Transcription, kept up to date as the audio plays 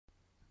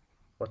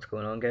What's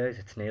going on, guys?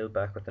 It's Neil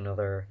back with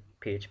another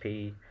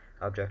PHP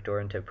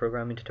object-oriented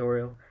programming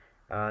tutorial,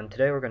 and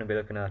today we're going to be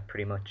looking at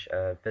pretty much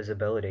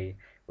visibility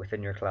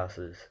within your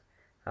classes.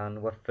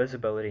 And what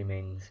visibility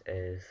means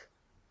is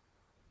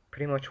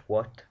pretty much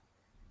what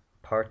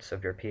parts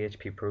of your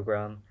PHP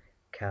program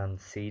can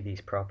see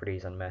these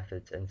properties and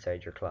methods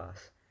inside your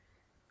class.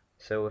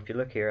 So if you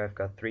look here, I've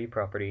got three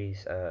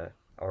properties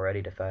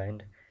already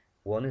defined.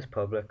 One is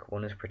public,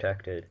 one is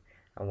protected,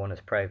 and one is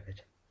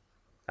private.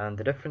 And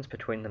the difference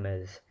between them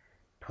is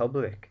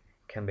public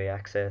can be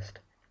accessed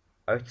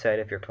outside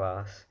of your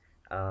class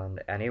and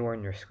anywhere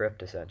in your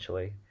script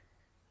essentially.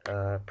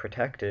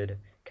 Protected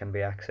can be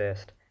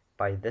accessed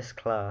by this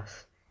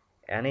class,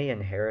 any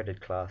inherited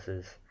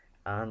classes,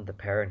 and the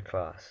parent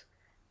class,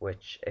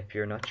 which if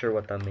you're not sure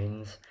what that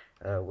means,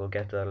 we'll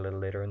get to that a little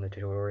later in the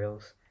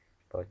tutorials.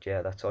 But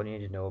yeah, that's all you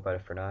need to know about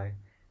it for now.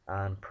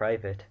 And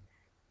private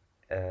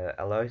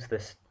allows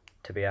this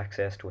to be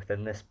accessed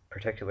within this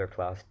particular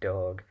class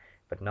dog,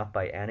 but not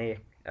by any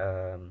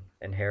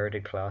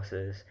inherited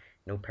classes,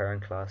 no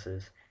parent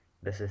classes.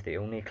 This is the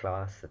only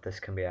class that this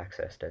can be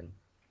accessed in.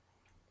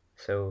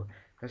 So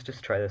let's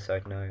just try this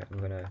out now. I'm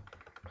going to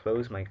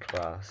close my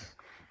class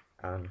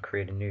and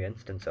create a new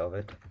instance of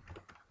it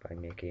by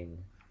making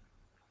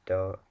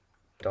 $dog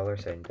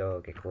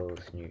equals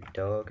new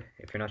dog.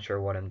 If you're not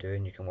sure what I'm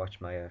doing, you can watch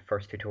my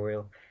first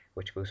tutorial,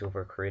 which goes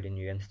over creating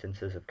new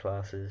instances of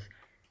classes,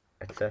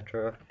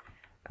 etc.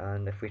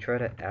 And if we try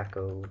to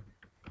echo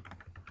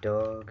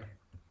dog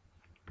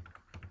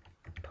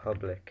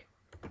public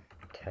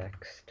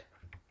text,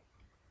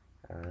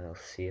 and I'll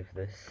save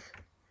this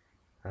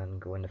and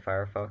go into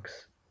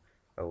Firefox.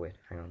 Oh wait,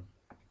 hang on,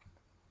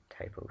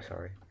 typo,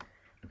 sorry.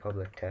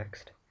 Public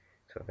text.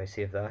 So if I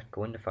save that,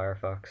 go into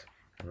Firefox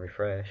and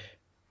refresh,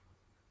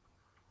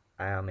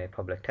 I am a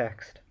public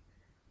text.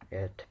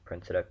 It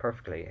prints it out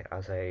perfectly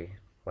as I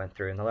went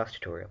through in the last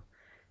tutorial.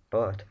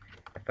 But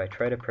if I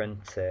try to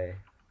print, say,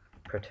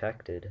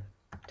 protected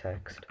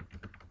text,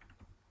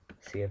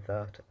 save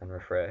that and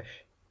refresh,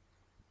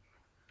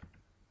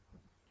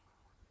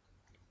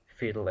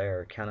 fatal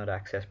error, cannot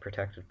access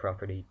protected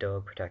property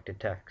dog protected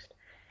text.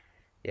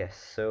 Yes,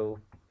 so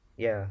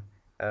yeah,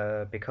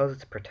 because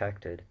it's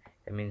protected,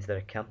 it means that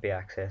it can't be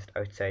accessed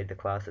outside the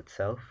class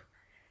itself,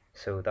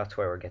 so that's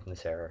why we're getting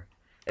this error.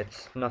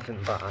 It's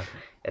nothing bad.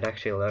 It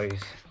actually allows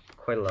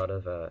quite a lot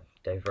of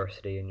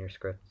diversity in your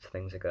scripts,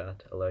 things like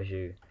that. It allows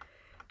you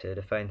to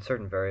define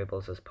certain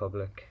variables as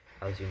public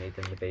as you need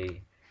them to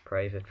be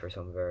private for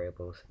some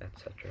variables,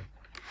 etc.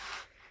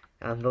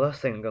 And the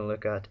last thing I'm going to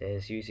look at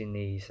is using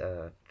these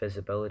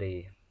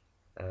visibility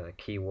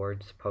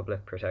keywords,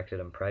 public,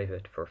 protected, and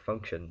private, for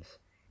functions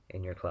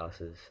in your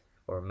classes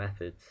or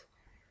methods.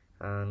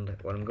 And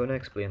what I'm going to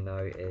explain now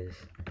is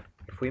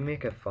if we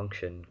make a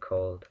function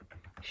called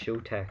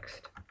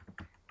showText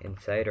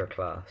inside our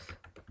class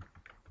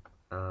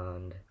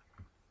and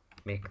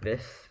make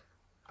this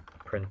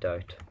print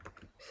out,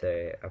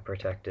 say, a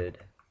protected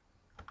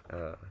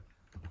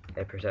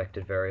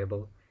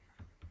variable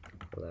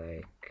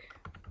like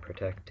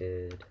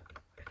protected,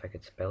 if I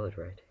could spell it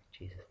right,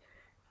 Jesus,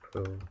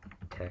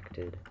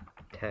 protected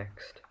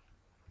text,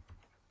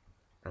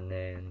 and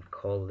then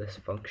call this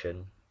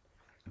function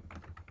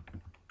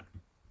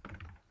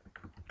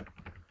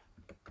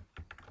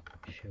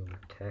show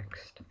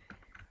text,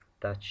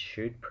 that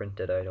should print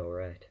it out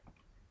alright,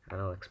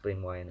 and I'll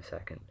explain why in a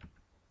second.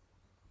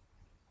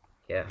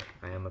 Yeah,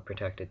 I am a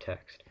protected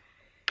text.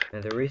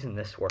 Now the reason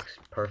this works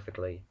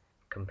perfectly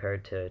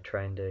compared to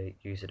trying to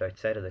use it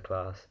outside of the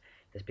class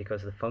is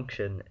because the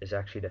function is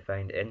actually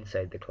defined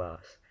inside the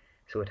class,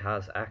 so it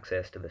has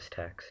access to this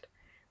text,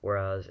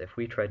 whereas if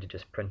we tried to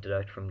just print it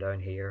out from down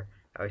here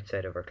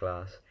outside of our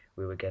class,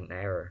 we would get an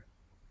error.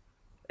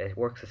 It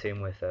works the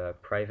same with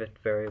private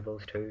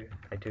variables too,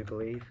 I do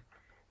believe.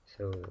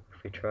 So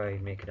if we try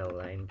making a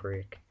line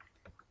break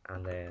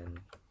and then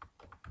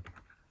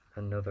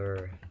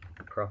another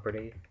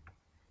property,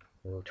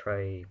 we'll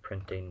try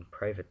printing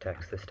private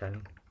text this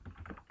time.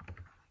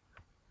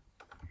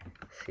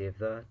 Save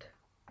that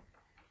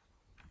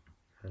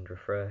and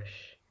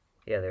refresh.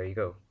 Yeah, there you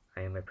go.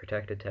 I am a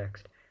protected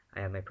text,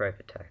 I am a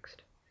private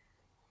text.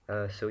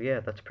 So yeah,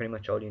 that's pretty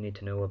much all you need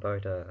to know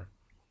about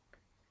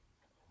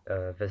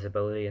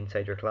visibility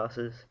inside your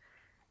classes.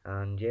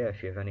 And yeah,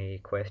 if you have any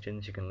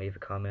questions, you can leave a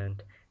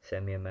comment,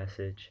 send me a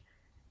message,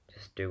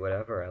 just do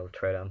whatever. I'll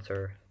try to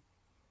answer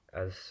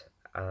as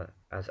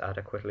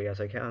adequately as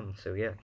I can. So yeah,